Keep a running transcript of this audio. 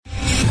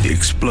The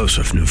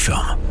explosive new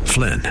film,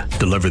 Flynn,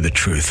 Deliver the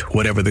Truth,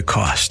 Whatever the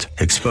Cost,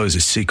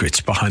 exposes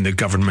secrets behind the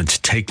government's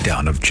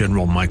takedown of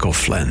General Michael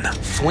Flynn.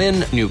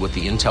 Flynn knew what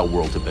the intel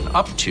world had been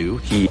up to.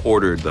 He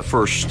ordered the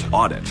first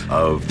audit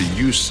of the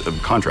use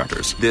of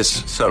contractors.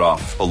 This set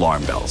off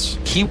alarm bells.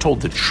 He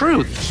told the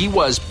truth. He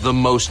was the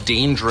most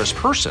dangerous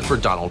person for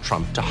Donald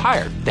Trump to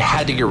hire. They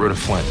had to get rid of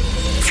Flynn.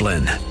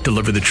 Flynn,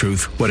 Deliver the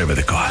Truth, Whatever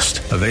the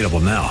Cost. Available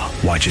now.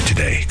 Watch it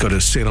today. Go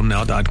to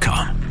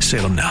salemnow.com.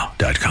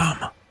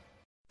 salemnow.com.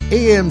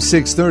 AM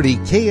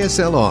 630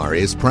 KSLR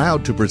is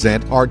proud to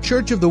present our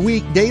Church of the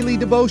Week daily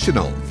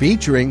devotional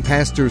featuring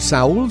Pastor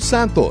Saul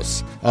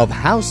Santos of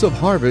House of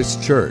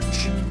Harvest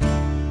Church.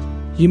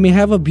 You may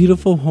have a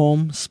beautiful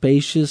home,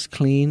 spacious,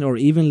 clean, or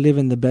even live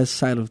in the best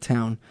side of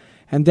town.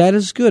 And that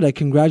is good. I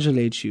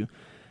congratulate you.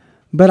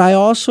 But I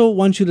also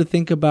want you to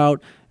think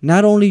about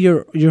not only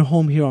your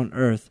home here on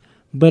earth,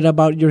 but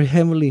about your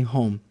heavenly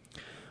home.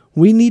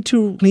 We need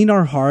to clean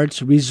our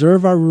hearts,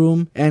 reserve our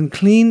room, and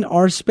clean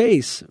our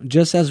space,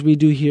 just as we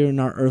do here in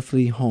our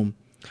earthly home.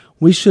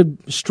 We should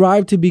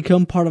strive to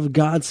become part of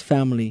God's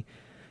family.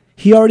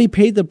 He already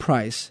paid the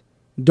price.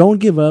 Don't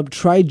give up.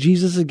 Try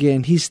Jesus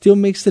again. He still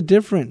makes the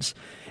difference.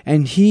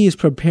 And He is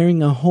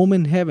preparing a home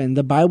in heaven.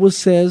 The Bible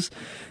says,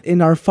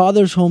 in our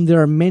Father's home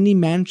there are many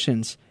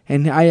mansions.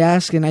 And I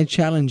ask and I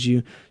challenge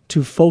you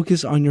to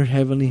focus on your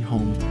heavenly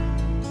home.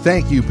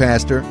 Thank you,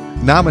 Pastor.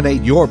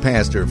 Nominate your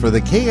pastor for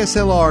the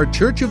KSLR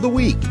Church of the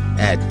Week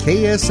at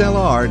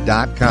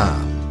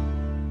kslr.com.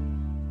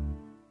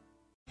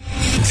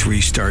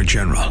 Three-star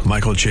General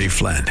Michael J.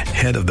 Flynn,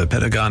 head of the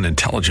Pentagon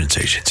Intelligence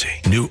Agency,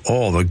 knew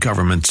all the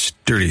government's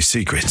dirty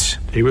secrets.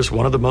 He was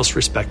one of the most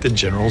respected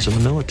generals in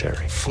the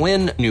military.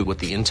 Flynn knew what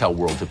the intel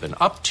world had been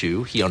up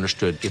to. He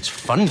understood its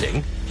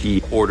funding.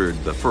 He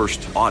ordered the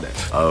first audit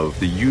of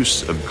the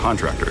use of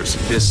contractors.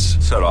 This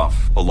set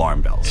off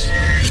alarm bells.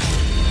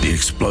 The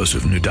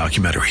explosive new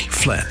documentary,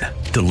 Flynn,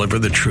 Deliver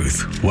the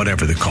Truth,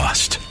 Whatever the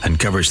Cost,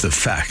 uncovers the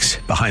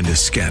facts behind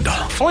this scandal.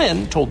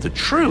 Flynn told the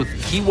truth.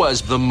 He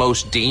was the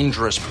most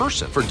dangerous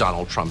person for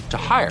Donald Trump to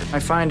hire. I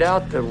find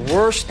out the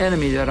worst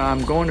enemy that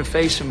I'm going to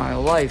face in my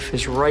life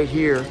is right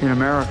here in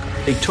America.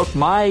 They took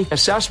my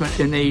assessment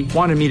and they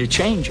wanted me to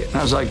change it. And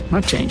I was like, I'm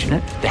not changing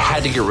it. They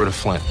had to get rid of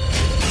Flynn.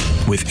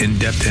 With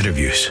in-depth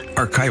interviews,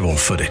 archival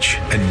footage,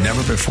 and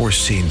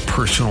never-before-seen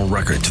personal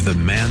records of the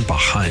man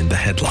behind the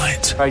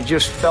headlines. I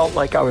just felt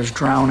like I was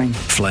drowning.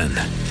 Flynn,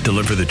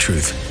 Deliver the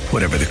Truth,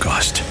 Whatever the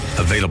Cost.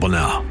 Available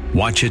now.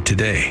 Watch it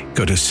today.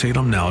 Go to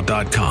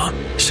salemnow.com.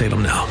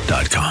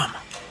 salemnow.com.